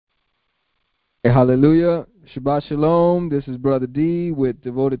Hey, hallelujah. Shabbat Shalom. This is Brother D with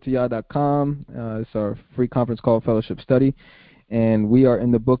devotedtoyah.com. It's our free conference call fellowship study. And we are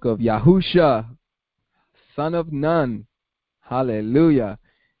in the book of Yahusha, son of Nun. Hallelujah.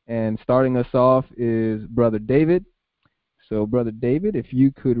 And starting us off is Brother David. So, Brother David, if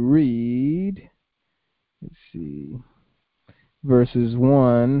you could read, let's see, verses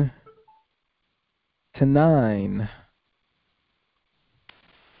 1 to 9.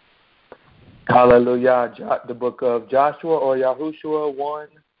 Hallelujah. The book of Joshua or Yahushua 1,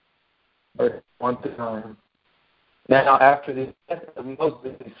 verse 1 to 9. Now after the death of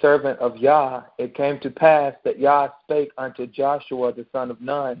Moses, the servant of Yah, it came to pass that Yah spake unto Joshua the son of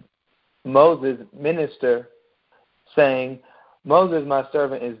Nun, Moses' minister, saying, Moses my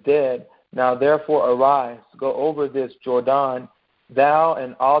servant is dead. Now therefore arise, go over this Jordan, thou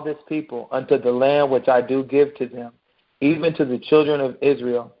and all this people, unto the land which I do give to them, even to the children of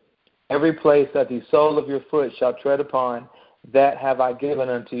Israel. Every place that the sole of your foot shall tread upon, that have I given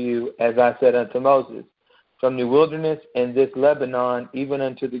unto you, as I said unto Moses. From the wilderness and this Lebanon, even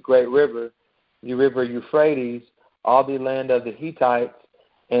unto the great river, the river Euphrates, all the land of the Hittites,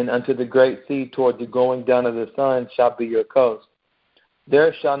 and unto the great sea toward the going down of the sun shall be your coast.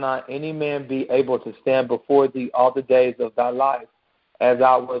 There shall not any man be able to stand before thee all the days of thy life. As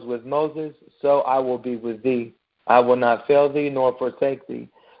I was with Moses, so I will be with thee. I will not fail thee nor forsake thee.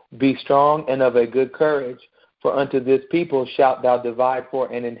 Be strong and of a good courage, for unto this people shalt thou divide for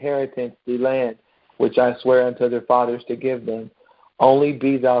an inheritance the land, which I swear unto their fathers to give them. Only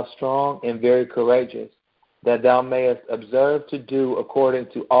be thou strong and very courageous, that thou mayest observe to do according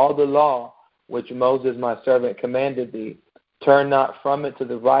to all the law which Moses my servant commanded thee. Turn not from it to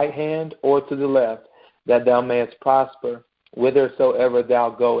the right hand or to the left, that thou mayest prosper whithersoever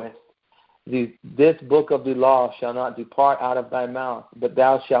thou goest. This book of the law shall not depart out of thy mouth, but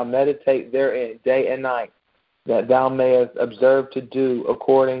thou shalt meditate therein day and night, that thou mayest observe to do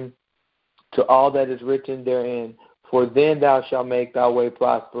according to all that is written therein. For then thou shalt make thy way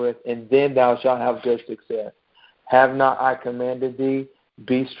prosperous, and then thou shalt have good success. Have not I commanded thee?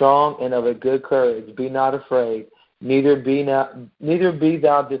 Be strong and of a good courage. Be not afraid, neither be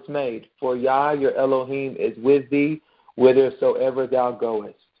thou dismayed. For Yah your Elohim is with thee whithersoever thou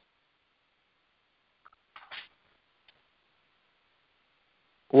goest.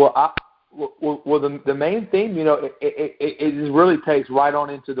 Well, the main theme, it really takes right on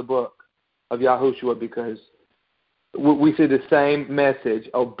into the book of Yahushua, because we see the same message: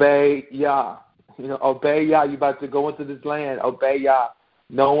 obey Yah. Obey Yah. You're about to go into this land. Obey Yah.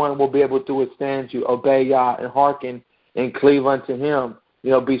 No one will be able to withstand you. Obey Yah and hearken and cleave unto Him.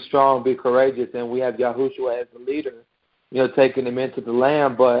 Be strong, be courageous, and we have Yahushua as the leader. Taking them into the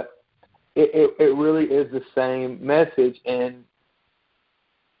land, but it really is the same message, and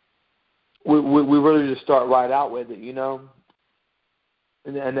we really just start right out with it,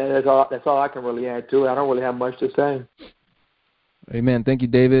 and that's all I can really add to it. I don't really have much to say. Amen. Thank you,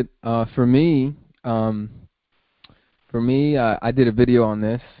 David. For me, I did a video on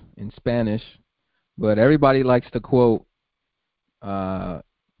this in Spanish, but everybody likes to quote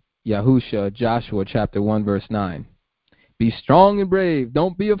Yahusha, Joshua chapter 1, verse 9. Be strong and brave.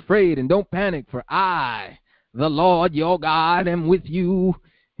 Don't be afraid and don't panic, for I, the Lord your God, am with you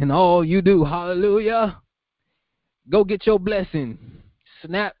in all you do. Hallelujah. Go get your blessing.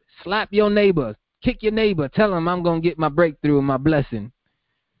 Slap your neighbor. Kick your neighbor. Tell him I'm going to get my breakthrough and my blessing.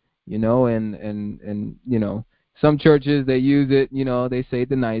 And some churches, they use it, they say it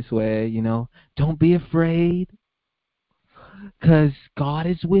the nice way, don't be afraid, because God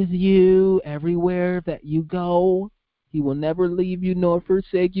is with you everywhere that you go. He will never leave you nor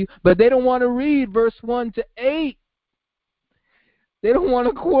forsake you. But they don't want to read verse 1 to 8. They don't want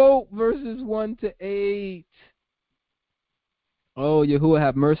to quote verses 1 to 8. Oh, Yahuwah,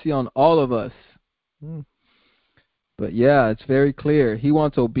 have mercy on all of us. But yeah, it's very clear. He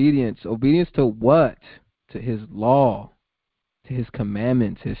wants obedience. Obedience to what? To His law, to His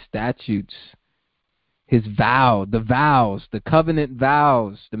commandments, His statutes, His vow, the vows, the covenant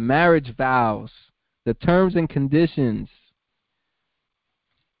vows, the marriage vows, the terms and conditions.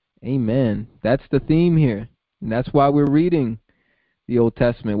 Amen. That's the theme here. And that's why we're reading the Old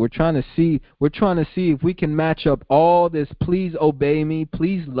Testament. We're trying to see if we can match up all this, please obey me,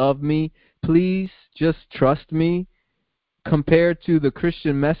 please love me, please just trust me, compared to the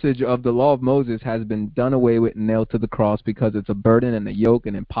Christian message of the law of Moses has been done away with and nailed to the cross because it's a burden and a yoke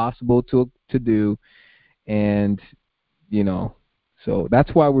and impossible to do. And, so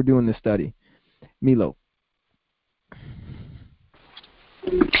that's why we're doing this study. Milo.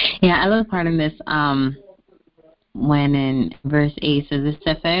 Yeah, I love part of this. when in verse 8 says, the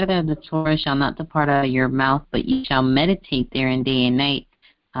sefer of the Torah shall not depart out of your mouth, but you shall meditate therein day and night,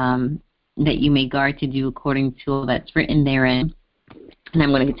 that you may guard to do according to all that's written therein. And I'm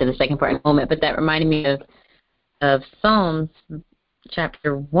going to get to the second part in a moment, but that reminded me of Psalms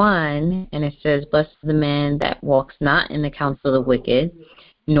chapter 1, and it says, blessed is the man that walks not in the counsel of the wicked,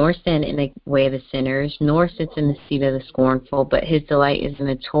 nor stand in the way of the sinners, nor sits in the seat of the scornful, but his delight is in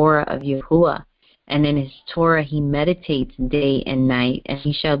the Torah of Yahuwah. And in his Torah he meditates day and night, and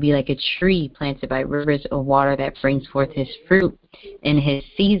he shall be like a tree planted by rivers of water that brings forth his fruit in his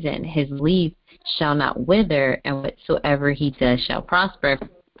season. His leaf shall not wither, and whatsoever he does shall prosper.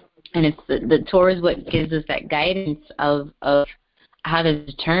 And it's the Torah is what gives us that guidance of how to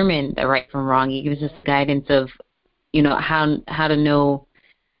determine the right from wrong. It gives us guidance of, how to know,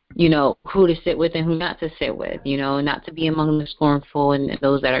 who to sit with and who not to sit with, not to be among the scornful and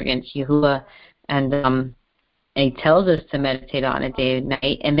those that are against Yahuwah. And he tells us to meditate on it day and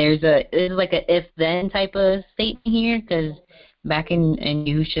night. And there's like a if-then type of statement here, because back in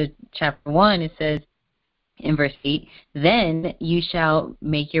Yahushua chapter 1, it says in verse 8, then you shall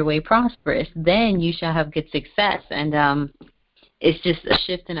make your way prosperous. Then you shall have good success. And it's just a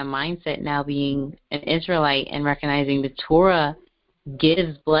shift in a mindset now, being an Israelite and recognizing the Torah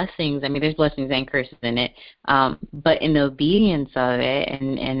gives blessings. I mean, there's blessings and curses in it, but in the obedience of it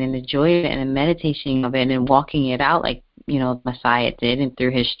and in the joy of it and the meditation of it and walking it out like, Messiah did, and through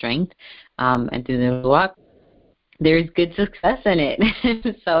his strength and through the walk, there's good success in it.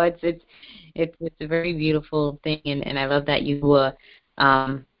 So it's a very beautiful thing, and I love that you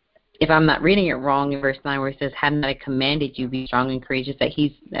if I'm not reading it wrong, in verse 9 where it says, have not I commanded you, be strong and courageous, that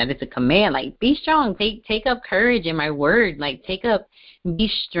it's a command, like, be strong, take up courage in my word, like, be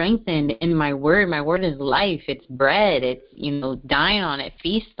strengthened in my word. My word is life, it's bread, it's, dine on it,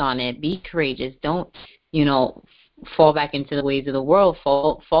 feast on it, be courageous, don't, fall back into the ways of the world,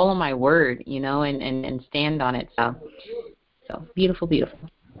 follow my word, and stand on it. So beautiful, beautiful.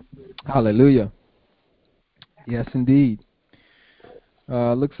 Hallelujah. Yes, indeed.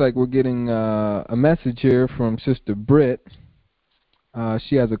 Looks like we're getting a message here from Sister Britt.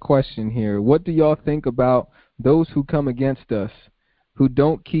 She has a question here. What do y'all think about those who come against us, who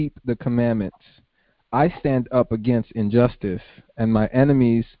don't keep the commandments? I stand up against injustice, and my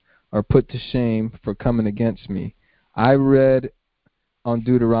enemies are put to shame for coming against me. I read on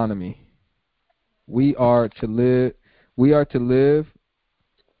Deuteronomy. We are to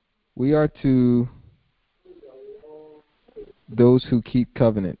those who keep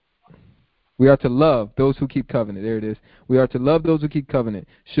covenant. We are to love those who keep covenant. There it is. We are to love those who keep covenant.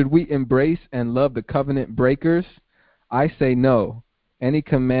 Should we embrace and love the covenant breakers? I say no. Any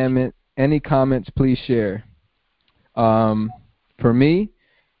comments, please share. For me,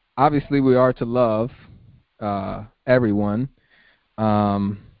 obviously we are to love everyone.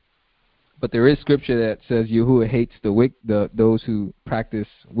 But there is scripture that says Yahuwah hates those who practice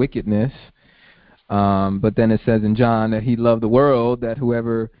wickedness. But then it says in John that he loved the world, that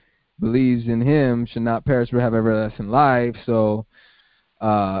whoever believes in him should not perish but have everlasting life. So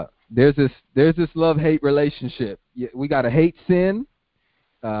there's this love-hate relationship. We got to hate sin,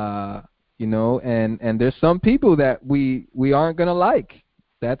 and there's some people that we aren't going to like.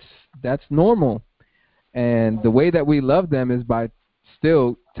 That's normal. And the way that we love them is by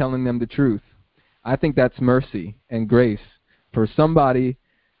still telling them the truth. I think that's mercy and grace for somebody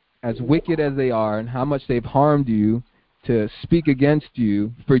as wicked as they are and how much they've harmed you, to speak against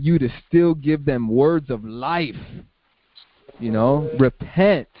you, for you to still give them words of life.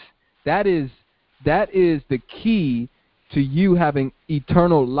 Repent. That is the key to you having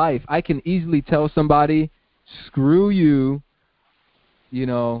eternal life. I can easily tell somebody, screw you,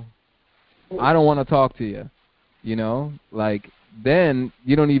 I don't want to talk to you, then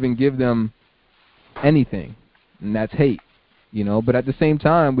you don't even give them anything, and that's hate. But at the same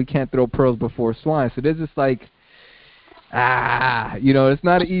time, we can't throw pearls before swine. So there's just like, it's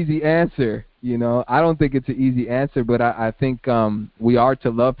not an easy answer. I don't think it's an easy answer, but I think we are to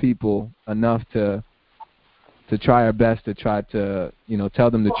love people enough to try our best to try to,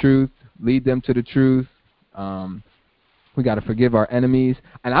 tell them the truth, lead them to the truth. We got to forgive our enemies.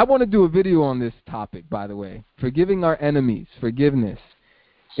 And I want to do a video on this topic, by the way. Forgiving our enemies, forgiveness.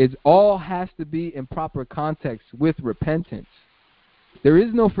 It all has to be in proper context with repentance. There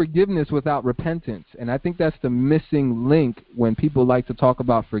is no forgiveness without repentance, and I think that's the missing link when people like to talk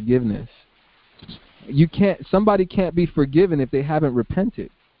about forgiveness. Somebody can't be forgiven if they haven't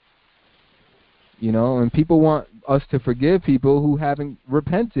repented. And people want us to forgive people who haven't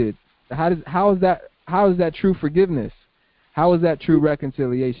repented. How is that true forgiveness? How is that true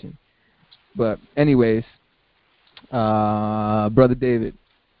reconciliation? But anyways, Brother David.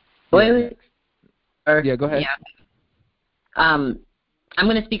 Wait. Yeah, go ahead. Yeah. I'm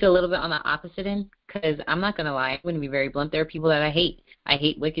going to speak a little bit on the opposite end, because I'm not going to lie. I'm going to be very blunt. There are people that I hate. I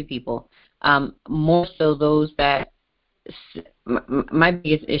hate wicked people. More so those that, my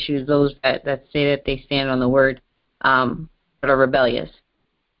biggest issue is those that say that they stand on the word, but are rebellious.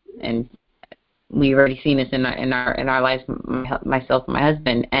 And we've already seen this in our lives, myself and my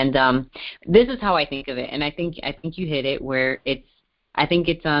husband. And this is how I think of it. And I think you hit it, where I think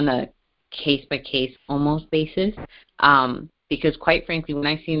it's on a case-by-case almost basis, because quite frankly, when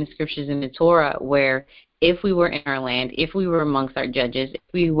I see in the scriptures in the Torah where if we were in our land, if we were amongst our judges, if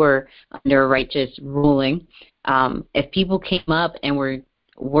we were under a righteous ruling, if people came up and were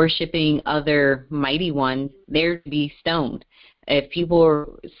worshiping other mighty ones, they're to be stoned. If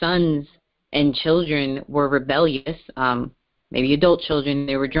people, sons and children, were rebellious, maybe adult children,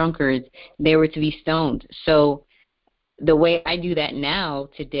 they were drunkards, they were to be stoned. So the way I do that now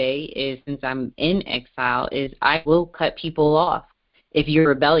today is, since I'm in exile, is I will cut people off if you're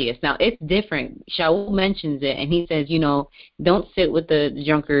rebellious. Now, it's different. Shaul mentions it, and he says, don't sit with the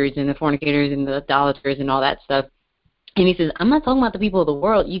drunkards and the fornicators and the idolaters and all that stuff. And he says, I'm not talking about the people of the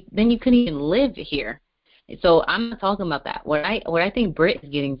world. Then you couldn't even live here. So I'm not talking about that. What I think Britt is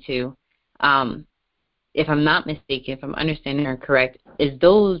getting to, if I'm not mistaken, if I'm understanding her correct, is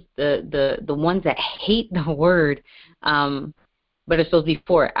those the ones that hate the word, but are supposed to be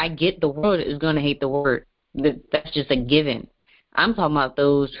for it. I get the world is going to hate the word. That's just a given. I'm talking about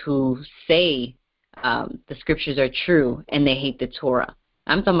those who say the scriptures are true and they hate the Torah.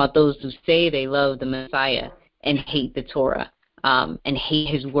 I'm talking about those who say they love the Messiah and hate the Torah, and hate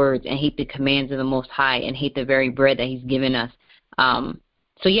his words and hate the commands of the Most High and hate the very bread that he's given us.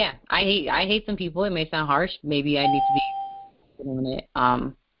 So yeah, I hate some people. It may sound harsh. Maybe I need to be on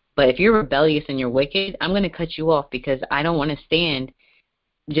it. But if you're rebellious and you're wicked, I'm going to cut you off, because I don't want to stand,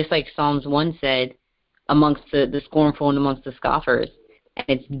 just like Psalms 1 said, amongst the scornful and amongst the scoffers. And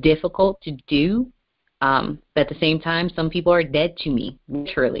it's difficult to do. But at the same time, some people are dead to me,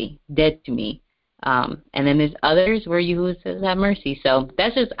 literally dead to me. And then there's others where you says have mercy. So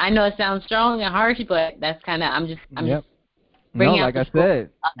that's just, I know it sounds strong and harsh, but that's kind of, I'm just no, like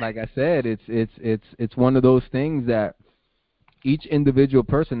I said, it's one of those things that each individual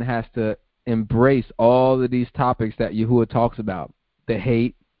person has to embrace all of these topics that Yahuwah talks about: the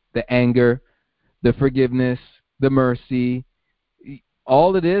hate, the anger, the forgiveness, the mercy.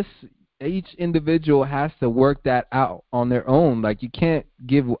 All of this, each individual has to work that out on their own. Like, you can't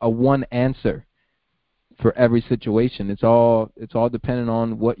give a one answer for every situation. It's all dependent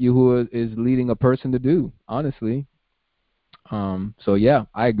on what Yahuwah is leading a person to do, honestly. So yeah,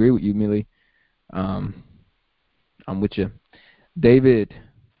 I agree with you, Millie. I'm with you. David,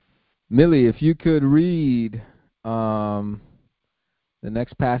 Millie, if you could read the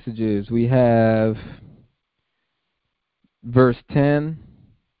next passages. We have verse 10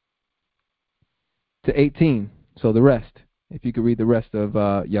 to 18. So the rest, if you could read the rest of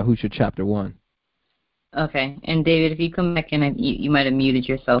Yahusha chapter 1. Okay, and David, if you come back in, you might have muted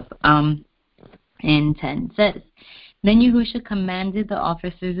yourself. And 10 says, Then Yahusha commanded the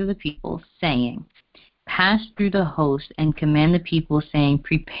officers of the people, saying, Pass through the host and command the people, saying,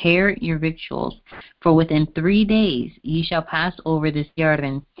 Prepare your victuals, for within 3 days ye shall pass over this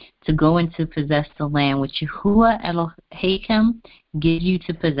Jordan to go and to possess the land which Yahuwah Elohim gives you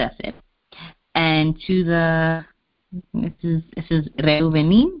to possess it. And to the, this is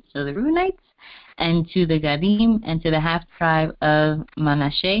Reubenim, so the Reubenites, and to the Gadim, and to the half-tribe of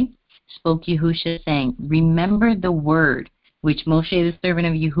Manasseh, spoke Yahusha, saying, Remember the word which Moshe the servant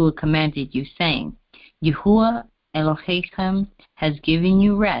of Yahuwah commanded you, saying, Yahuwah Elohim has given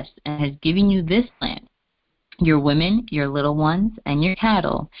you rest, and has given you this land. Your women, your little ones, and your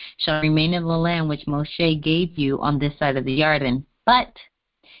cattle shall remain in the land which Moshe gave you on this side of the Jordan. But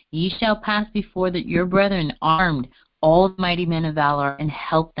ye shall pass before your brethren armed, all the mighty men of valor, and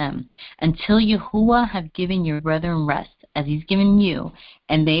help them, until Yahuwah have given your brethren rest, as he's given you,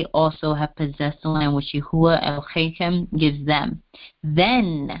 and they also have possessed the land which Yahuwah Elohim gives them.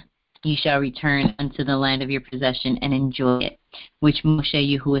 Then ye shall return unto the land of your possession and enjoy it, which Moshe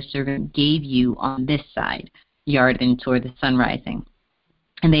Yahuwah's servant gave you on this side, Jordan, toward the sun rising.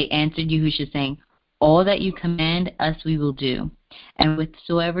 And they answered Yahusha, saying, All that you command us we will do, and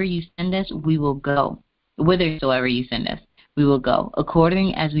whithersoever you send us we will go. Whithersoever you send us, we will go.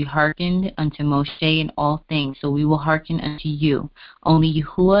 According as we hearkened unto Moshe in all things, so we will hearken unto you. Only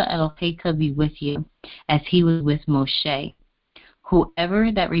Yahuwah Elohim be with you, as he was with Moshe.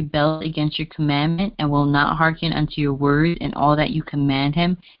 Whoever that rebelled against your commandment and will not hearken unto your word and all that you command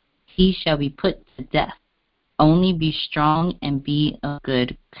him, he shall be put to death. Only be strong and be of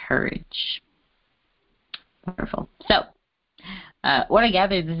good courage. Wonderful. So, what I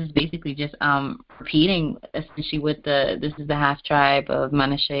gather, this is basically just repeating essentially what this is the half tribe of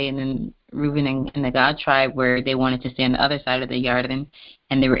Manasseh and then Reuben and the Gad tribe, where they wanted to stay on the other side of the Yarden,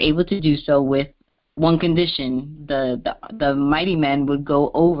 and they were able to do so with one condition: the mighty men would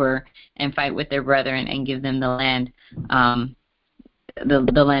go over and fight with their brethren and give them the land,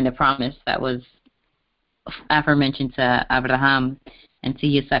 the land of promise that was aforementioned to Abraham and to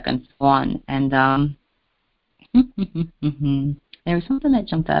Yitzhak and so on. And there was something that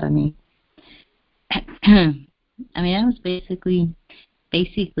jumped out at me. I mean, that was basically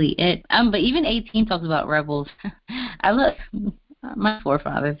it. But even 18 talks about rebels. I look, my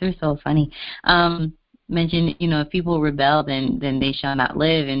forefathers, they're so funny. Mention, if people rebel, then they shall not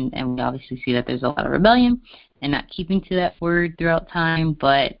live, and we obviously see that there's a lot of rebellion and not keeping to that word throughout time.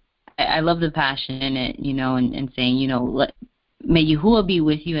 But I love the passion in it, and saying, may Yahuwah be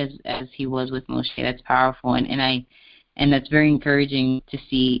with you as he was with Moshe. That's powerful, and that's very encouraging to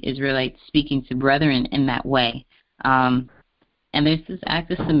see Israelites speaking to brethren in that way. And there's this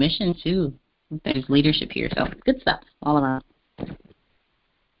act of submission, too. There's leadership here. So good stuff all around.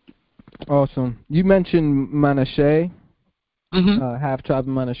 Awesome. You mentioned Manasseh, half-tribe of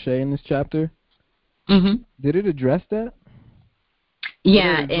Manasseh in this chapter. Mm-hmm. Did it address that?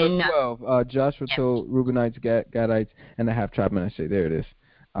 Yeah. In 12, Joshua told Reubenites, Gadites, and the half-tribe of Manasseh. There it is.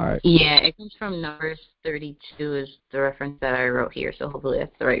 All right. Yeah, it comes from Numbers 32 is the reference that I wrote here, so hopefully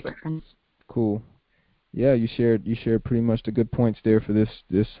that's the right reference. Cool. Yeah, you shared pretty much the good points there for this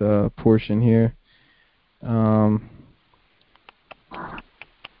portion here.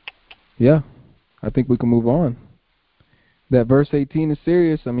 Yeah, I think we can move on. That verse 18 is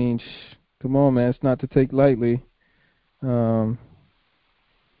serious. I mean, come on, man, it's not to take lightly. Any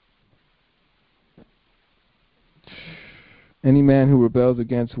man who rebels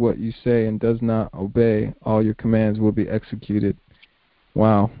against what you say and does not obey all your commands will be executed.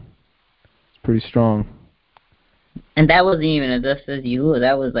 Wow. It's pretty strong. And that wasn't even a thus says Yahuwah.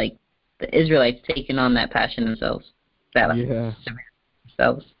 That was like the Israelites taking on that passion themselves.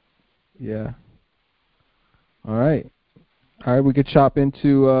 Themselves. Yeah. All right, we could chop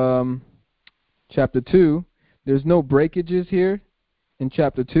into chapter 2. There's no breakages here in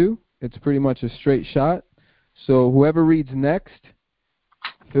chapter 2. It's pretty much a straight shot. So whoever reads next,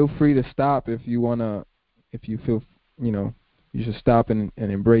 feel free to stop if you feel, you should stop and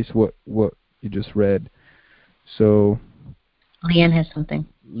embrace what you just read. So Leanne has something.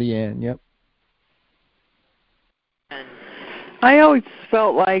 Leanne, yep. I always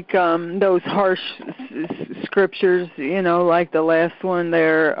felt like those harsh scriptures, like the last one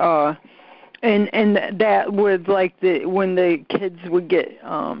there, and that would like when the kids would get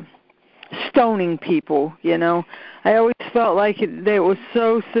stoning people, I always felt like that was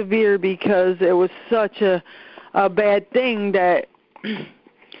so severe because it was such a bad thing that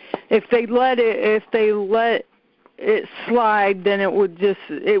if they let it slide, then it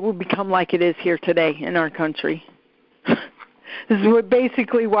would become like it is here today in our country. This is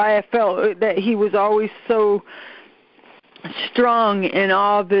basically why I felt that he was always so strong in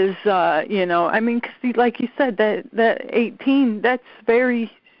all of his, because like you said, that 18, that's very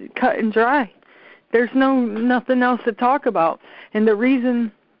cut and dry. There's nothing else to talk about. And the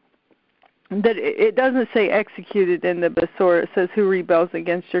reason that it doesn't say executed in the Besorah, it says who rebels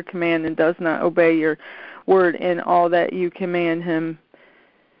against your command and does not obey your word in all that you command him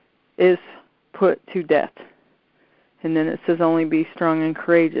is put to death. And then it says only be strong and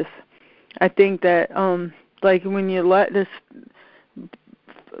courageous. I think that like when you let the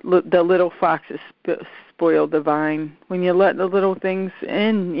little foxes spoil the vine, when you let the little things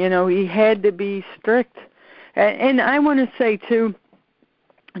in, he had to be strict. And I want to say too,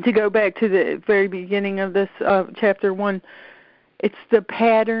 to go back to the very beginning of this chapter 1, it's the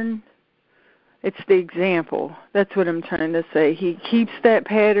pattern. It's the example. That's what I'm trying to say. He keeps that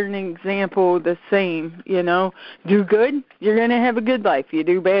pattern example the same, Do good, you're going to have a good life. You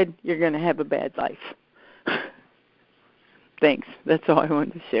do bad, you're going to have a bad life. Thanks. That's all I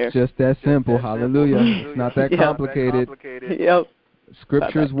wanted to share. Just that simple. Hallelujah. It's not that complicated. Yep.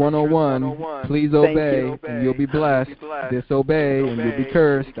 Scriptures 101. Please obey, and you'll be blessed. Disobey, and you'll be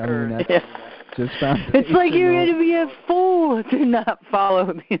cursed. I mean, that's just foundational. It's like you're going to be a fool to not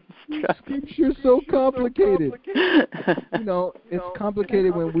follow the instructions. Scripture's so complicated. It's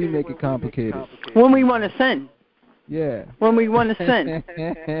complicated when we make it complicated. When we want to sin. Yeah. When we want to sin.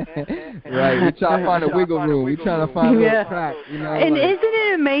 Right. We try to find a wiggle room. We trying to find a little crack. And isn't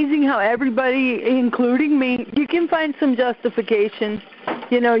it amazing how everybody, including me, you can find some justification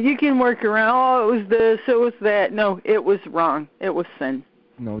You can work around, it was this, it was that. No, it was wrong. It was sin.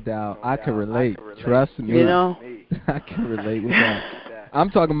 No doubt. I can relate. Trust me. I can relate with that. I'm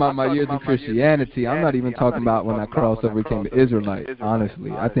talking about my years in Christianity. I'm not even talking about when I crossed over and became an Israelite,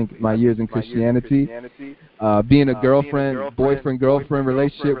 honestly. I think my years in Christianity, being a boyfriend-girlfriend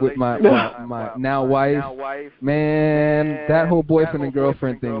relationship with my now wife, man, that whole boyfriend and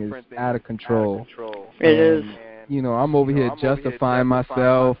girlfriend thing is out of control. It is. I'm over here justifying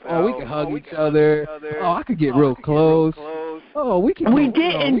myself. Oh, we can hug each other. Oh, I could get real close. Oh, we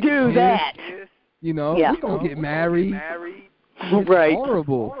didn't do that. We're going to get married. Right.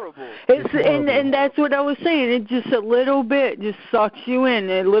 Horrible. And that's what I was saying. It just a little bit just sucks you in.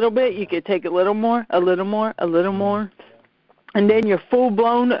 A little bit, you could take a little more, a little more, a little more, and then you're full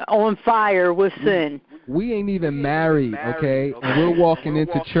blown on fire with sin. We ain't even married, okay? And we're walking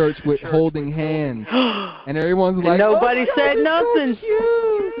into church with holding hands, and everyone's like, nobody said nothing.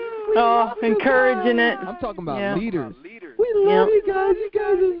 So encouraging it. I'm talking about leaders. We love you guys. You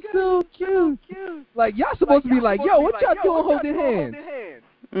guys are so cute. Like, y'all supposed to be like, yo, what y'all doing holding hands?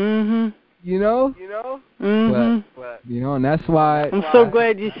 Mhm. But, and that's why. I'm so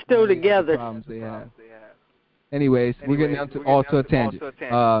glad you're still together. Problems they have. Anyways, we're getting onto a tangent.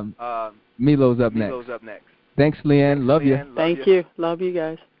 Milo's up next. Thanks, Leanne. Love you. Thank you. Love you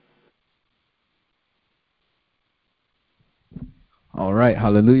guys. All right.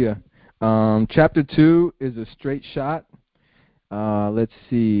 Hallelujah. Chapter 2 is a straight shot. Let's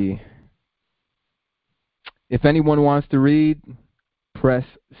see. If anyone wants to read, press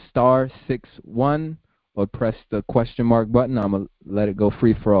 *61 or press the question mark button. I'm going to let it go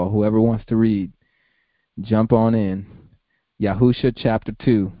free for all. Whoever wants to read, jump on in. Yahusha chapter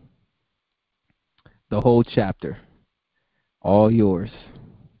 2. The whole chapter. All yours.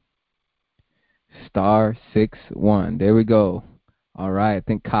 *61. There we go. All right. I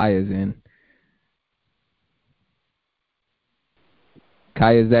think Kaya's in.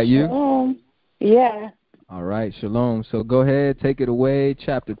 Kaya, is that you? Shalom. Yeah. All right. Shalom. So go ahead. Take it away.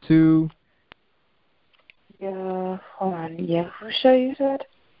 Chapter 2. Yeah. Hold on. Yahusha, you said?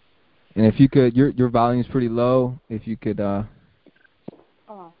 And if you could, your volume's pretty low. If you could, I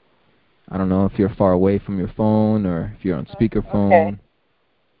don't know if you're far away from your phone or if you're on speakerphone. Okay.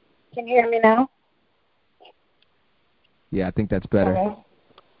 Can you hear me now? Yeah, I think that's better. Okay.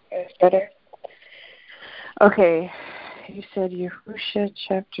 It's better. Okay. You said Yahusha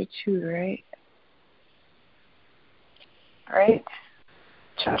chapter 2, right? Right?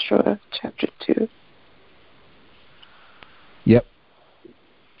 Joshua chapter 2. Yep.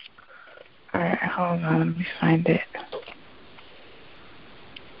 All right, hold on. Let me find it.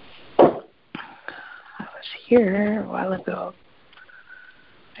 I was here a while ago.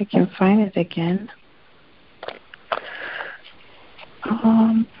 I can find it again.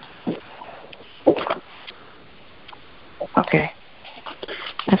 Okay.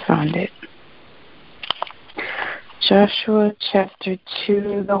 I found it. Joshua chapter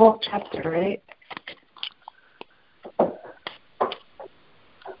 2, the whole chapter, right?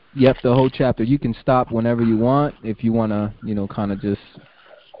 Yep, the whole chapter. You can stop whenever you want. If you want to, kind of just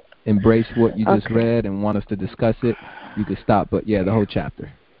embrace what you just read and want us to discuss it, you can stop. But, yeah, the whole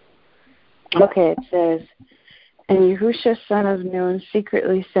chapter. Okay, it says, and Yahusha, son of Nun,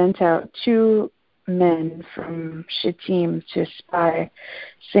 secretly sent out 2 men from Shittim to spy,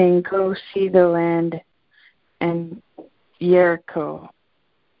 saying, go see the land and Jericho.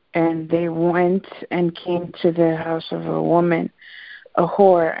 And they went and came to the house of a woman, a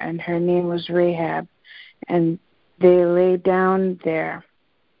whore, and her name was Rahab, and they lay down there.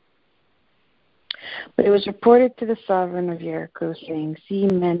 But it was reported to the sovereign of Jericho, saying, see,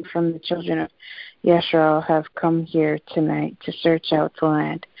 men from the children of Yashrael have come here tonight to search out the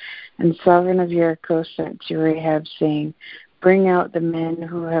land. And the sovereign of Jericho sent to Rahab, saying, bring out the men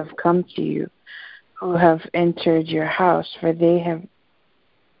who have come to you, who have entered your house, for they have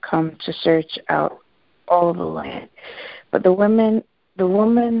come to search out all the land. But the woman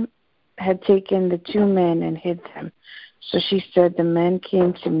had taken the 2 men and hid them. So she said, the men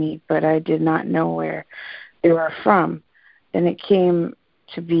came to me, but I did not know where they were from. Then it came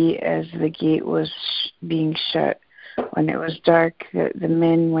to be as the gate was being shut. When it was dark, the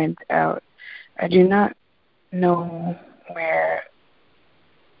men went out. I do not know where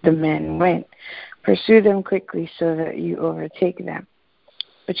the men went. Pursue them quickly so that you overtake them.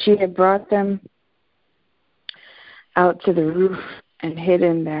 But she had brought them out to the roof and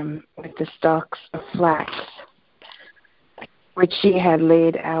hidden them with the stalks of flax, which she had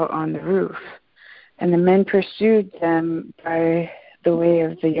laid out on the roof. And the men pursued them by the way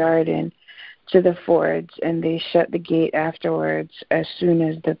of the Jordan to the fords, and they shut the gate afterwards as soon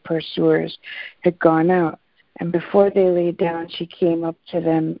as the pursuers had gone out. And before they lay down, she came up to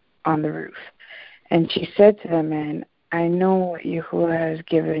them on the roof. And she said to the men, I know that Yahuwah has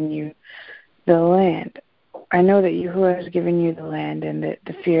given you the land. I know that Yahuwah has given you the land, and that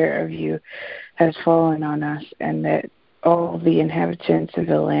the fear of you has fallen on us, and that all the inhabitants of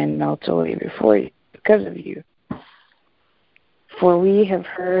the land melt away before you because of you. For we have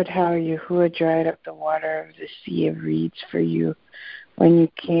heard how Yahuwah dried up the water of the sea of reeds for you when you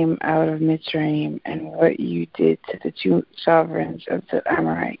came out of Mitzrayim, and what you did to the two sovereigns of the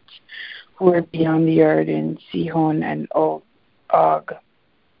Amorites, who were beyond the Jordan, Sihon and Og,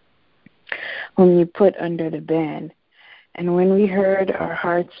 whom you put under the ban. And when we heard, our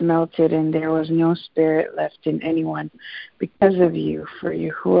hearts melted, and there was no spirit left in anyone because of you, for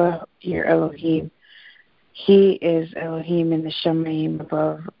Yahuwah, your Elohim, He is Elohim in the Shamayim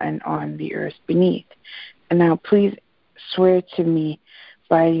above and on the earth beneath. And now please swear to me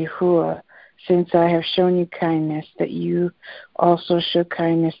by Yahuwah, since I have shown you kindness, that you also show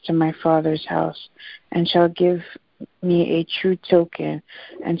kindness to my father's house, and shall give me a true token,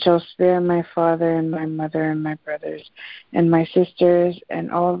 and shall spare my father and my mother and my brothers and my sisters and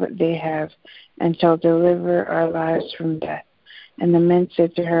all that they have, and shall deliver our lives from death. And the men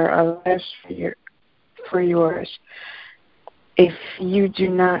said to her, our lives for yours. If you do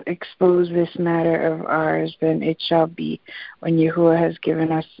not expose this matter of ours, then it shall be, when Yahuwah has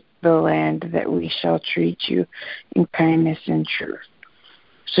given us the land, that we shall treat you in kindness and truth.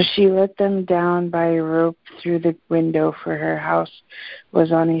 So she let them down by a rope through the window, for her house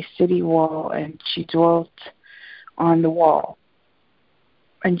was on a city wall, and she dwelt on the wall.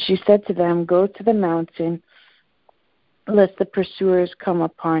 And she said to them, go to the mountain, lest the pursuers come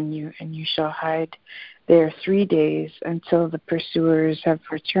upon you, and you shall hide there 3 days until the pursuers have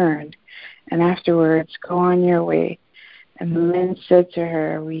returned, and afterwards go on your way. And the men said to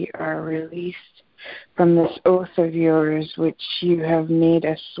her, we are released from this oath of yours which you have made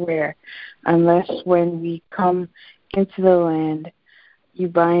us swear, unless when we come into the land you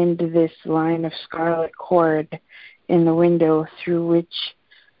bind this line of scarlet cord in the window through which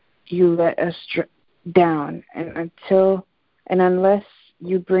you let us down, and unless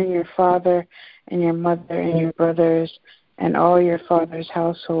you bring your father and your mother and your brothers and all your father's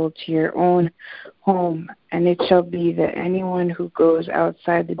household to your own home. And it shall be that anyone who goes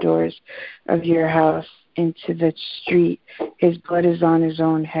outside the doors of your house into the street, his blood is on his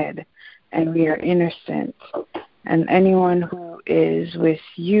own head, and we are innocent. And anyone who is with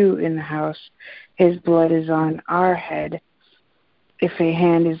you in the house, his blood is on our head, if a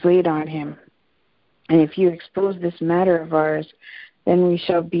hand is laid on him. And if you expose this matter of ours, then we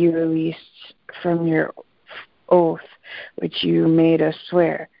shall be released from your oath which you made us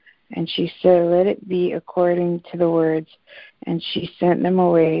swear. And she said, let it be according to the words. And she sent them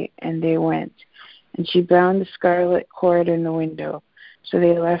away, and they went. And she bound the scarlet cord in the window. So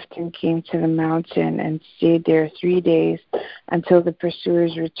they left and came to the mountain and stayed there 3 days until the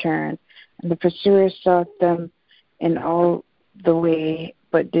pursuers returned. And the pursuers sought them in all the way,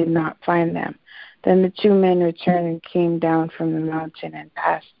 but did not find them. Then the two men returned and came down from the mountain and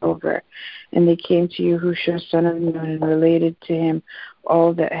passed over. And they came to Yahushua, son of Nun, and related to him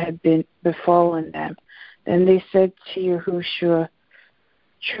all that had befallen them. Then they said to Yahushua,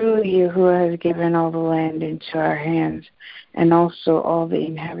 truly Yahuwah has given all the land into our hands, and also all the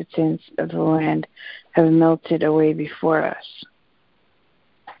inhabitants of the land have melted away before us.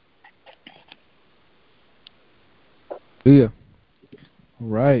 Yeah.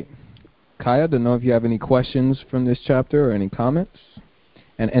 Right. Kaya, I don't know if you have any questions from this chapter or any comments.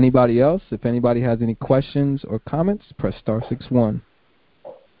 And anybody else, if anybody has any questions or comments, press *61.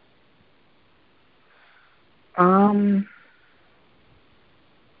 I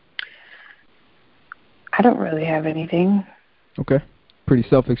don't really have anything. Okay. Pretty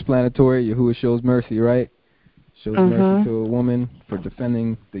self-explanatory. Yahuwah shows mercy, right? Shows mercy to a woman for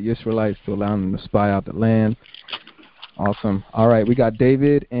defending the Israelites, to allow them to spy out the land. Awesome. All right, we got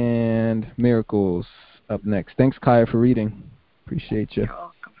David and Miracles up next. Thanks, Kaya, for reading. Appreciate you. You're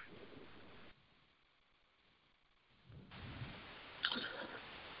welcome.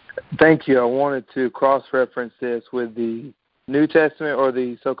 Thank you. I wanted to cross-reference this with the New Testament, or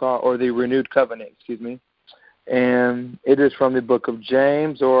the so-called, or the Renewed Covenant, and it is from the book of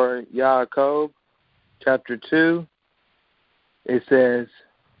James, or Yaakov, chapter 2. It says,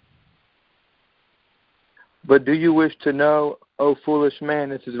 but do you wish to know, O foolish man,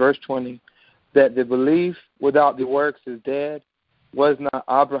 this is verse 20, that the belief without the works is dead? Was not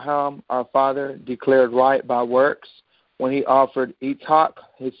Abraham, our father, declared right by works when he offered Yitzhak,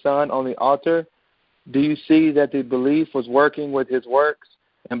 his son, on the altar? Do you see that the belief was working with his works,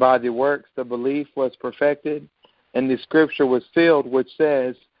 and by the works the belief was perfected? And the scripture was filled, which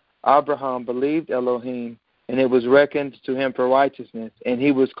says, Abraham believed Elohim, and it was reckoned to him for righteousness, and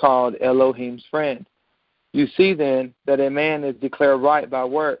he was called Elohim's friend. You see then that a man is declared right by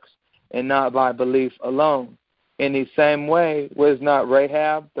works, and not by belief alone. In the same way, was not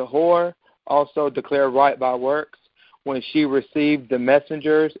Rahab the whore also declared right by works, when she received the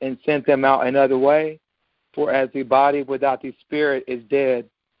messengers and sent them out another way? For as the body without the spirit is dead,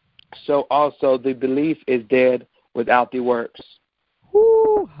 so also the belief is dead without the works.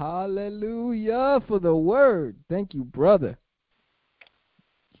 Woo, hallelujah for the word. Thank you, brother.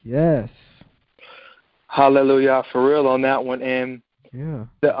 Yes. Hallelujah for real on that one. And yeah,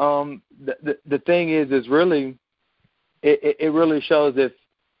 the thing is really it really shows if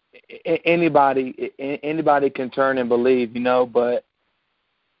anybody can turn and believe, but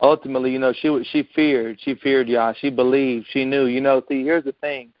ultimately, she feared Yah. She believed, she knew, See, here's the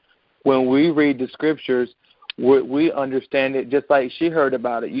thing. When we read the scriptures, we understand it just like she heard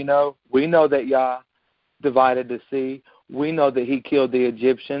about it, We know that Yah divided the sea. We know that he killed the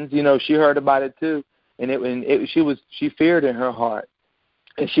Egyptians. She heard about it too. And she feared in her heart.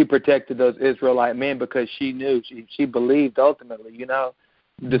 And she protected those Israelite men because she knew, she believed ultimately,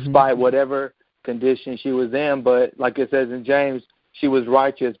 despite whatever condition she was in. But like it says in James, she was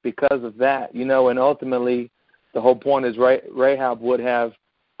righteous because of that, and ultimately the whole point is Rahab would have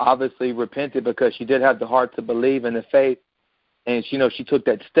obviously repented because she did have the heart to believe in the faith. And, she took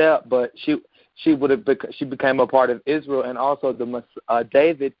that step, but she became a part of Israel, and also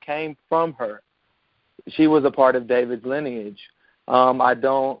David came from her. She was a part of David's lineage. I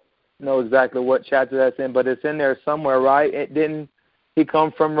don't know exactly what chapter that's in, but it's in there somewhere, right? Didn't he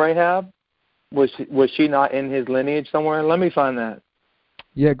come from Rahab? Was she not in his lineage somewhere? Let me find that.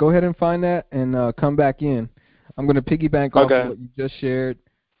 Yeah, go ahead and find that and come back in. I'm going to piggyback off of what you just shared.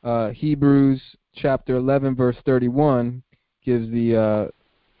 Hebrews chapter 11, verse 31 gives a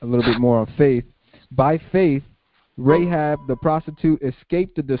little bit more on faith. By faith, Rahab the prostitute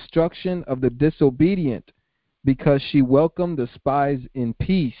escaped the destruction of the disobedient because she welcomed the spies in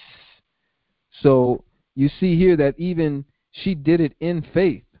peace. So you see here that even she did it in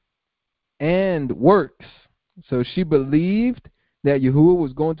faith and works. So she believed that Yahuwah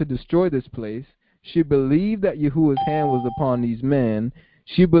was going to destroy this place. She believed that Yahuwah's hand was upon these men.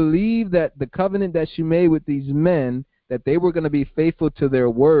 She believed that the covenant that she made with these men, that they were going to be faithful to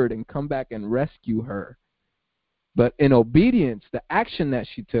their word and come back and rescue her. But in obedience, the action that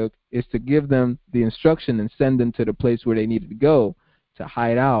she took is to give them the instruction and send them to the place where they needed to go to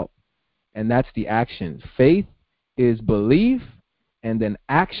hide out. And that's the action. Faith is belief, and then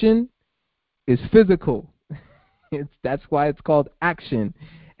action is physical. That's why it's called action.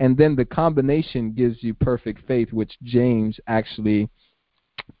 And then the combination gives you perfect faith, which James actually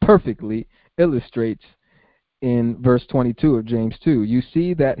perfectly illustrates in verse 22 of James 2. You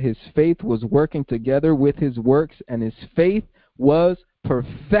see that his faith was working together with his works, and his faith was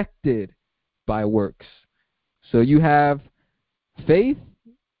perfected by works. So you have faith,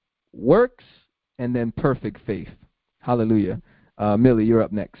 works, and then perfect faith. Hallelujah. Millie, you're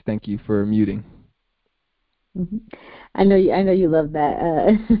up next. Thank you for muting. Mm-hmm. I know you love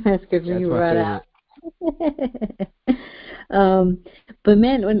that scripture you brought out. But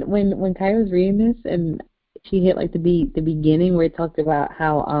man, when Kyra was reading this and she hit like the beginning where it talked about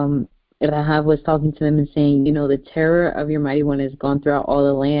how Rahab was talking to them and saying, the terror of your mighty one has gone throughout all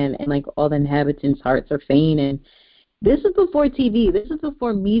the land, and like all the inhabitants' hearts are faint. And this is before TV. This is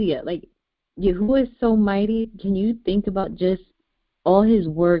before media. Like, Yahuwah is so mighty. Can you think about just all his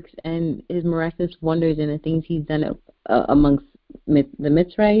works and his miraculous wonders and the things he's done amongst the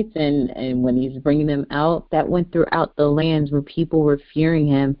Mitzrites and when he's bringing them out, that went throughout the lands where people were fearing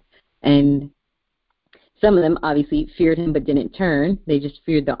him. And some of them obviously feared him but didn't turn. They just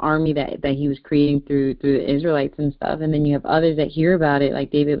feared the army that he was creating through the Israelites and stuff. And then you have others that hear about it, like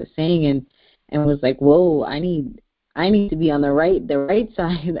David was saying, and was like, whoa, I need to be on the right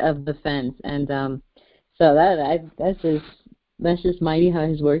side of the fence. And so that's just mighty how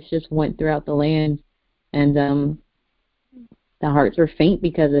his works just went throughout the land. And the hearts were faint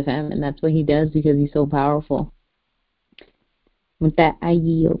because of him, and that's what he does because he's so powerful. With that, I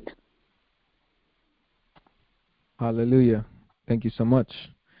yield. Hallelujah. Thank you so much.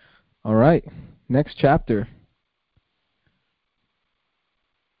 All right. Next chapter.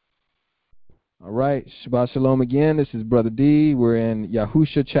 All right. Shabbat Shalom again. This is Brother D. We're in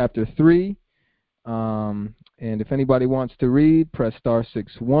Yahusha chapter 3. And if anybody wants to read, press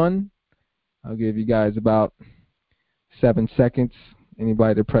 *61. I'll give you guys about 7 seconds.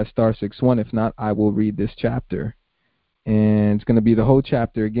 Anybody to press *61. If not, I will read this chapter. And it's going to be the whole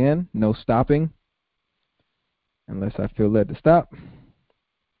chapter again. No stopping. Unless I feel led to stop.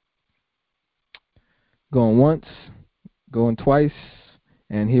 Going once. Going twice.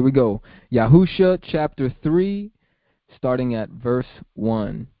 And here we go. Yahusha chapter 3, starting at verse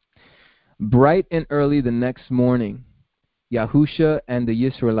 1. Bright and early the next morning, Yahusha and the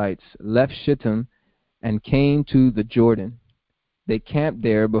Israelites left Shittim and came to the Jordan. They camped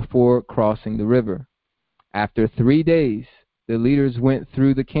there before crossing the river. After 3 days, the leaders went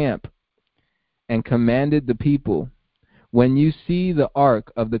through the camp and commanded the people, when you see the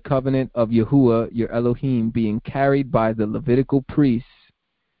ark of the covenant of Yahuwah your Elohim being carried by the Levitical priests,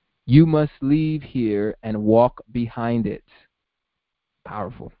 you must leave here and walk behind it.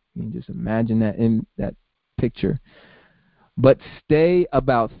 Powerful. You can just imagine that in that picture. But stay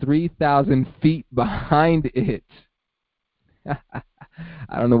about 3,000 feet behind it.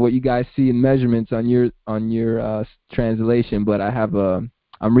 I don't know what you guys see in measurements on your translation, but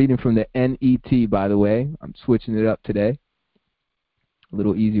I'm reading from the NET, by the way. I'm switching it up today. A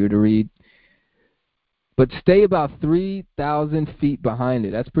little easier to read. But stay about 3,000 feet behind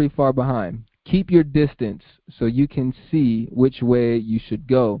it. That's pretty far behind. Keep your distance so you can see which way you should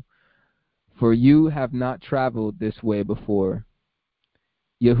go, for you have not traveled this way before.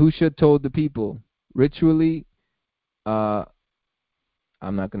 Yahusha told the people, ritually, I'm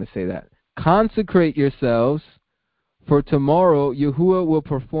not going to say that. Consecrate yourselves, for tomorrow Yahuwah will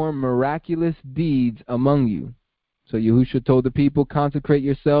perform miraculous deeds among you. So Yahusha told the people, consecrate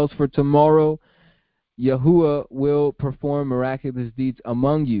yourselves, for tomorrow Yahuwah will perform miraculous deeds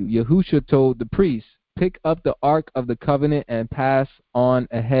among you. Yahusha told the priests, pick up the ark of the covenant and pass on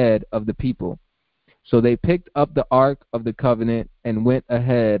ahead of the people. So they picked up the ark of the covenant and went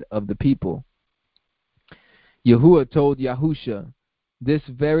ahead of the people. Yahuwah told Yahusha, this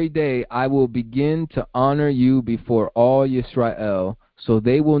very day I will begin to honor you before all Yisrael, so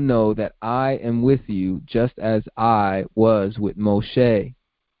they will know that I am with you, just as I was with Moshe.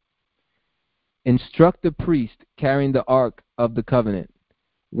 Instruct the priest carrying the ark of the covenant.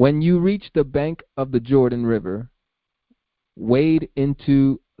 When you reach the bank of the Jordan River, wade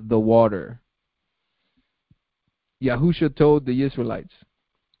into the water. Yahusha told the Israelites,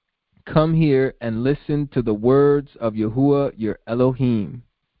 come here and listen to the words of Yahuwah your Elohim.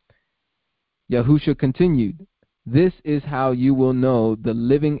 Yahusha continued, this is how you will know the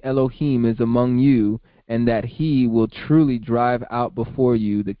living Elohim is among you, and that he will truly drive out before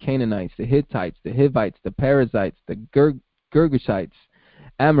you the Canaanites, the Hittites, the Hivites, the Perizzites, the Girgashites,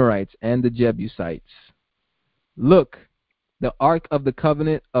 Amorites, and the Jebusites. Look, the ark of the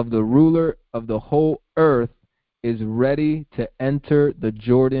covenant of the ruler of the whole earth is ready to enter the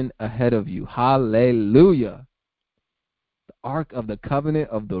Jordan ahead of you. Hallelujah. The ark of the covenant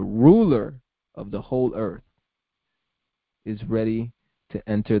of the ruler of the whole earth is ready to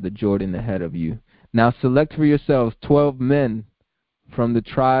enter the Jordan ahead of you. Now select for yourselves 12 men from the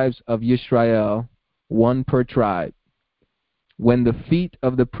tribes of Yisrael, 1 per tribe. When the feet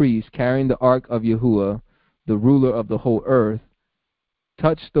of the priests carrying the ark of Yahuwah, the ruler of the whole earth,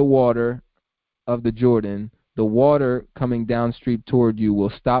 touch the water of the Jordan, the water coming downstream toward you will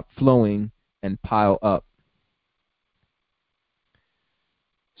stop flowing and pile up.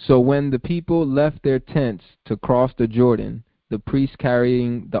 So when the people left their tents to cross the Jordan, the priests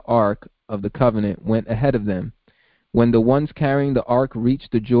carrying the ark of the covenant went ahead of them. When the ones carrying the ark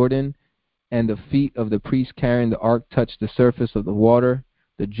reached the Jordan, and the feet of the priests carrying the ark touched the surface of the water,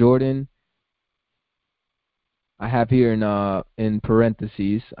 the Jordan, I have here in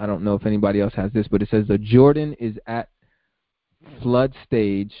parentheses, I don't know if anybody else has this, but it says the Jordan is at flood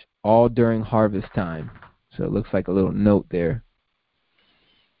stage all during harvest time. So it looks like a little note there.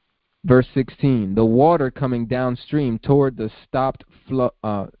 Verse 16, the water coming downstream toward the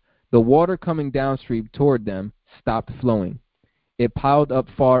water coming downstream toward them stopped flowing. It piled up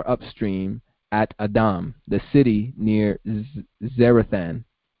far upstream at Adam, the city near Zarethan.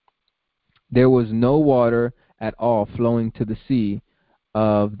 There was no water at all flowing to the sea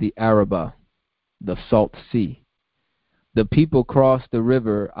of the Arabah, the salt sea. The people crossed the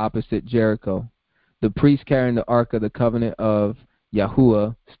river opposite Jericho. The priest carrying the ark of the covenant of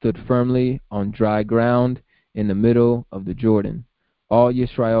Yahuwah stood firmly on dry ground in the middle of the Jordan. All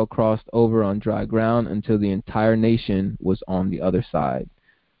Yisrael crossed over on dry ground until the entire nation was on the other side.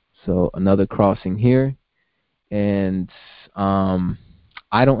 So another crossing here. And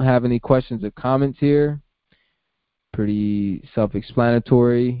I don't have any questions or comments here. Pretty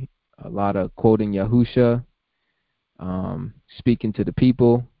self-explanatory. A lot of quoting Yahusha, speaking to the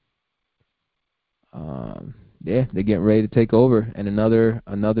people. Yeah, they're getting ready to take over, and another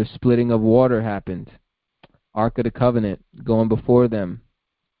splitting of water happened. Ark of the Covenant going before them.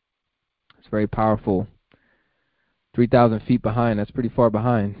 It's very powerful. 3,000 feet behind. That's pretty far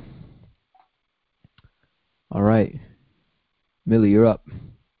behind. All right. Millie, you're up.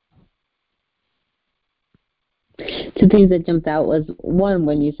 Two things that jumped out was, one,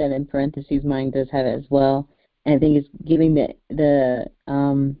 when you said in parentheses, mine does have it as well. And I think it's giving the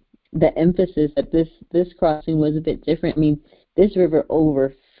emphasis that this crossing was a bit different. I mean, this river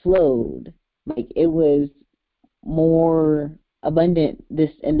overflowed. Like, it was more abundant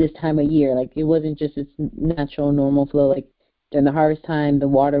this time of year. Like, it wasn't just its natural normal flow. Like, during the harvest time, the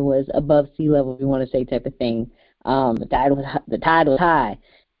water was above sea level, if you want to say, type of thing. The tide was high,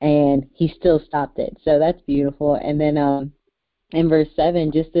 and he still stopped it. So that's beautiful. And then in verse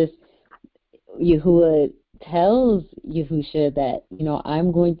 7, just this, Yahuwah tells Yahusha that,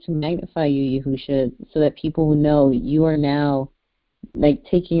 I'm going to magnify you, Yahusha, so that people will know you are now, like,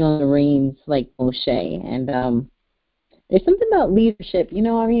 taking on the reins like Moshe. And there's something about leadership, and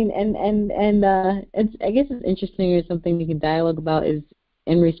it's, I guess it's interesting, or something we can dialogue about, is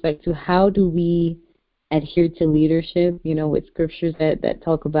in respect to how do we adhere to leadership, with scriptures that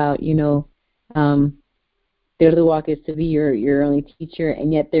talk about, the walk is to be your only teacher,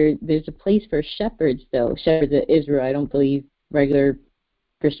 and yet there's a place for shepherds, though. Shepherds of Israel. I don't believe regular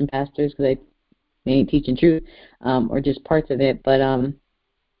Christian pastors, because they ain't teaching truth, or just parts of it. But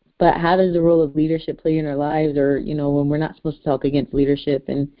how does the role of leadership play in our lives, or when we're not supposed to talk against leadership,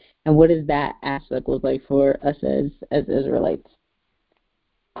 and what does that aspect look like for us as Israelites?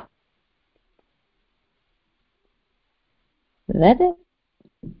 Is that it?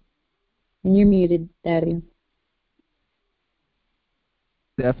 And you're muted, Daddy.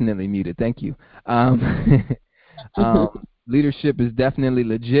 Definitely muted. Thank you. Leadership is definitely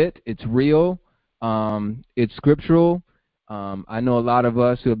legit. It's real. It's scriptural. I know a lot of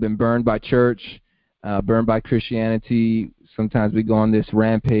us who have been burned by church, burned by Christianity. Sometimes we go on this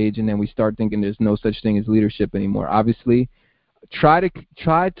rampage, and then we start thinking there's no such thing as leadership anymore. Obviously, try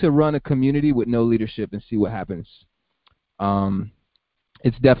to run a community with no leadership and see what happens.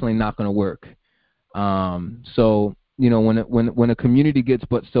 It's definitely not going to work. So, when a community gets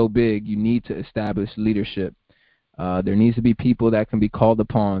but so big, you need to establish leadership. There needs to be people that can be called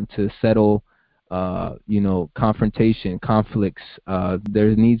upon to settle, confrontation, conflicts.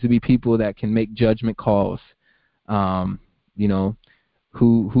 There needs to be people that can make judgment calls. Who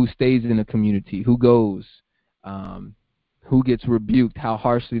stays in a community, who goes, who gets rebuked, how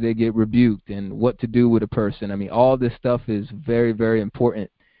harshly they get rebuked, and what to do with a person. I mean, all this stuff is very, very important.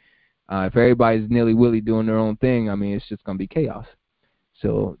 If everybody's nilly-willy doing their own thing, I mean, it's just going to be chaos.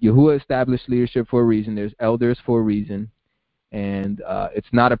 So Yahuwah established leadership for a reason. There's elders for a reason. And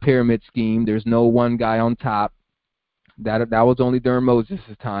it's not a pyramid scheme. There's no one guy on top. That was only during Moses'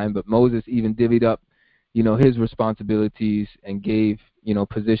 time, but Moses even divvied up, his responsibilities and gave,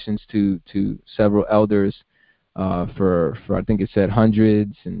 positions to several elders for I think it said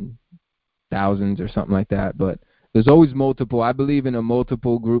hundreds and thousands or something like that. But there's always multiple. I believe in a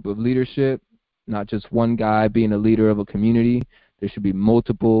multiple group of leadership, not just one guy being a leader of a community. There should be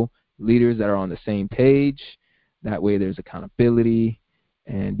multiple leaders that are on the same page. That way there's accountability.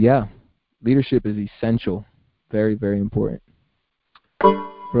 And, yeah, leadership is essential. Very, very important.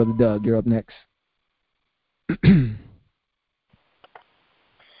 Brother Doug, you're up next.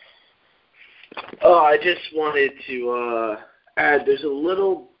 I just wanted to add, there's a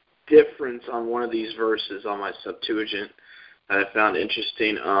little difference on one of these verses on my Septuagint that I found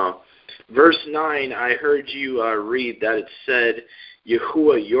interesting. Verse 9, I heard you read that it said,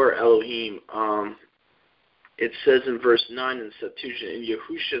 Yahuwah, your Elohim. It says in verse 9 in the Septuagint, and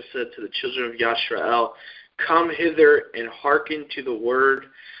Yahusha said to the children of Yisrael, come hither and hearken to the word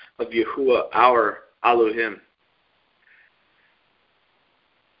of Yahuwah, our Elohim.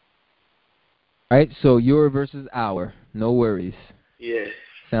 All right, so your versus our. No worries. Yeah.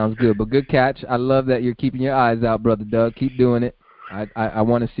 Sounds good, but good catch. I love that you're keeping your eyes out, Brother Doug. Keep doing it. I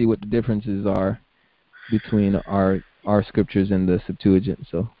want to see what the differences are between our scriptures and the Septuagint.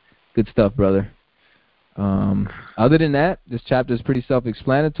 So good stuff, brother. Other than that, this chapter is pretty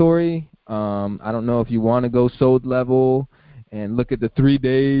self-explanatory. I don't know if you want to go Sod level and look at the 3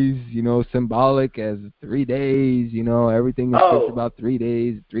 days, symbolic as 3 days, everything is just about 3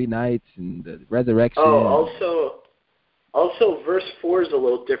 days, 3 nights, and the resurrection. Also, verse 4 is a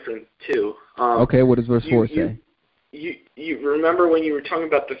little different, too. Okay, what does verse 4 say? You remember when you were talking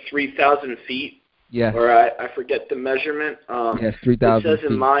about the 3,000 feet? Yes. Or I forget the measurement. Yes, 3,000 feet. It says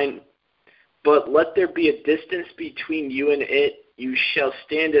in mine, but let there be a distance between you and it, you shall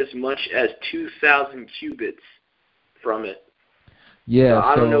stand as much as 2,000 cubits from it. Yeah. So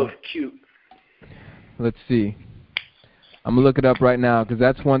I don't know if Let's see. I'm gonna look it up right now because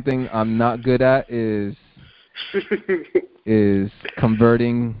that's one thing I'm not good at is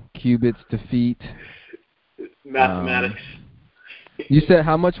converting cubits to feet. Mathematics. You said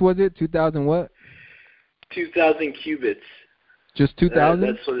how much was it? 2,000 what? 2,000 cubits. Just 2,000?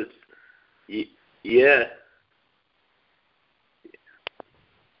 That's what it's. Yeah.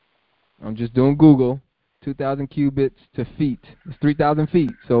 I'm just doing Google. 2,000 cubits to feet. It's 3,000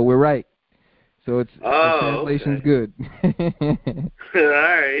 feet. So we're right. So the translation's good. All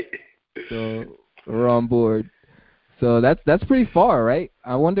right. So we're on board. So that's pretty far, right?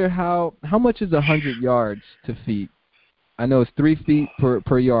 I wonder how much is 100 yards to feet? I know it's 3 feet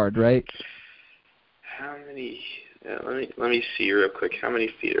per yard, right? How many? Let me see real quick. How many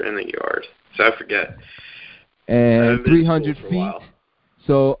feet are in the yard? So I forget. And 300 feet.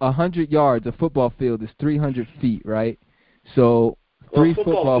 So 100 yards, a football field is 300 feet, right? So 3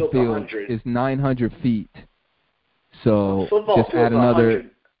 football fields is 900 feet. So just add another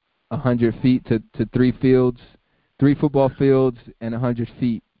 100 feet to 3 fields. 3 football fields and 100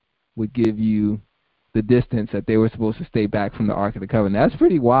 feet would give you the distance that they were supposed to stay back from the Ark of the Covenant. That's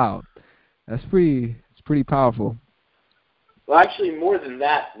pretty wild. It's pretty powerful. Well, actually, more than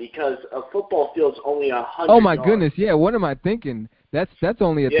that, because a football field's only 100. Oh my yards. goodness! Yeah, what am I thinking? That's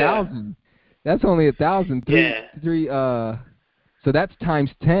only 1,000. That's only 1,000. So that's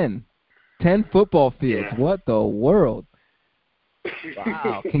times 10. 10 football fields. Yeah. What the world?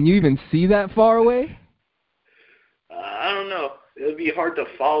 Wow. Can you even see that far away? I don't know. It would be hard to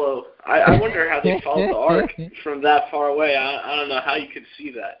follow. I wonder how they followed the Ark from that far away. I don't know how you could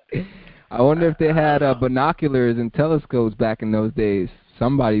see that. I wonder if they had binoculars and telescopes back in those days.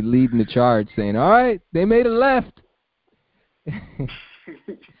 Somebody leading the charge saying, all right, they made a left.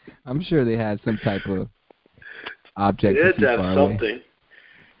 I'm sure they had some type of object to see far away. Something.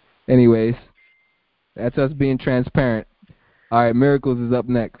 Anyways, that's us being transparent. All right, Miracles is up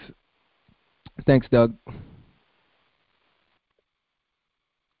next. Thanks, Doug.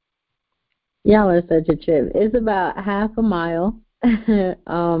 Y'all are such a trip. It's about half a mile, if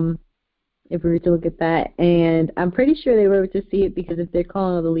we were to look at that. And I'm pretty sure they were able to see it because if they're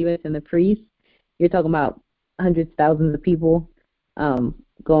calling all the Levites and the priests, you're talking about hundreds, thousands of people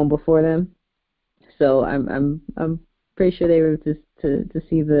going before them. So I'm pretty sure they were able to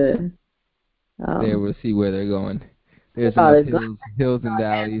see the. They will see where they're going. There's hills and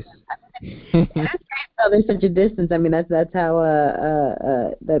valleys. Oh, there's such a distance. I mean, that's how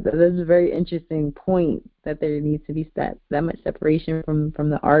that's a very interesting point that there needs to be that much separation from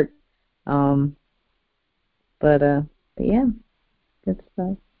the Ark. But yeah, good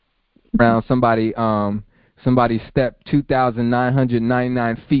stuff. Around somebody step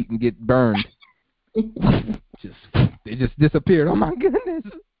 2,999 feet and get burned. They just disappeared. Oh my goodness!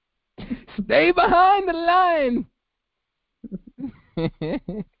 Stay behind the line.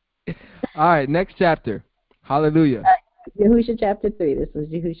 All right, next chapter. Hallelujah. Yahusha chapter 3. This was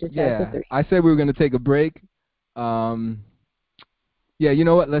Yahusha chapter 3. I said we were going to take a break. Yeah, you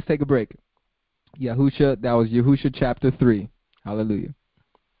know what? Let's take a break. Yahusha, that was Yahusha chapter 3. Hallelujah.